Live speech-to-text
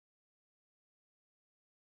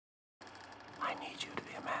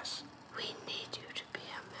mess. We need you to be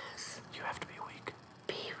a mess. You have to be weak.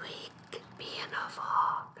 Be weak. Be enough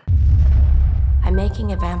hog. I'm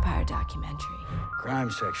making a vampire documentary. Crime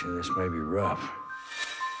section, this may be rough.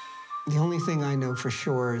 The only thing I know for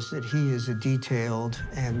sure is that he is a detailed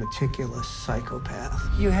and meticulous psychopath.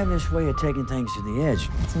 You have this way of taking things to the edge.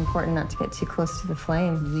 It's important not to get too close to the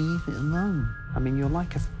flame. Leave it alone. I mean, you're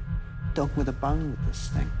like a dog with a bone with this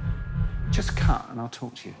thing. Just cut and I'll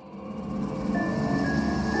talk to you.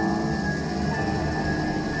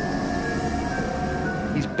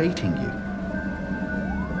 He's baiting you,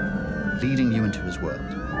 leading you into his world.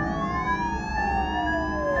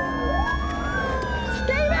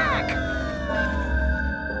 Stay back!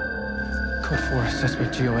 Code 4,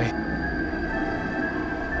 suspect GOA.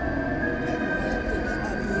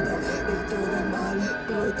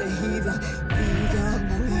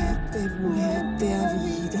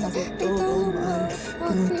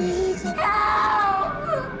 Help me!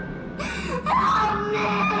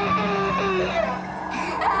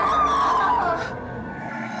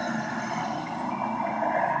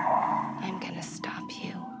 I'm gonna stop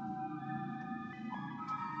you.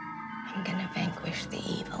 I'm gonna vanquish the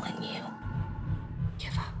evil in you.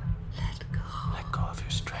 Give up. Let go. Let go of your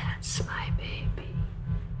strength. That's my baby.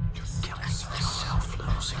 You're killing yourself,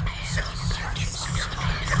 losing yourself.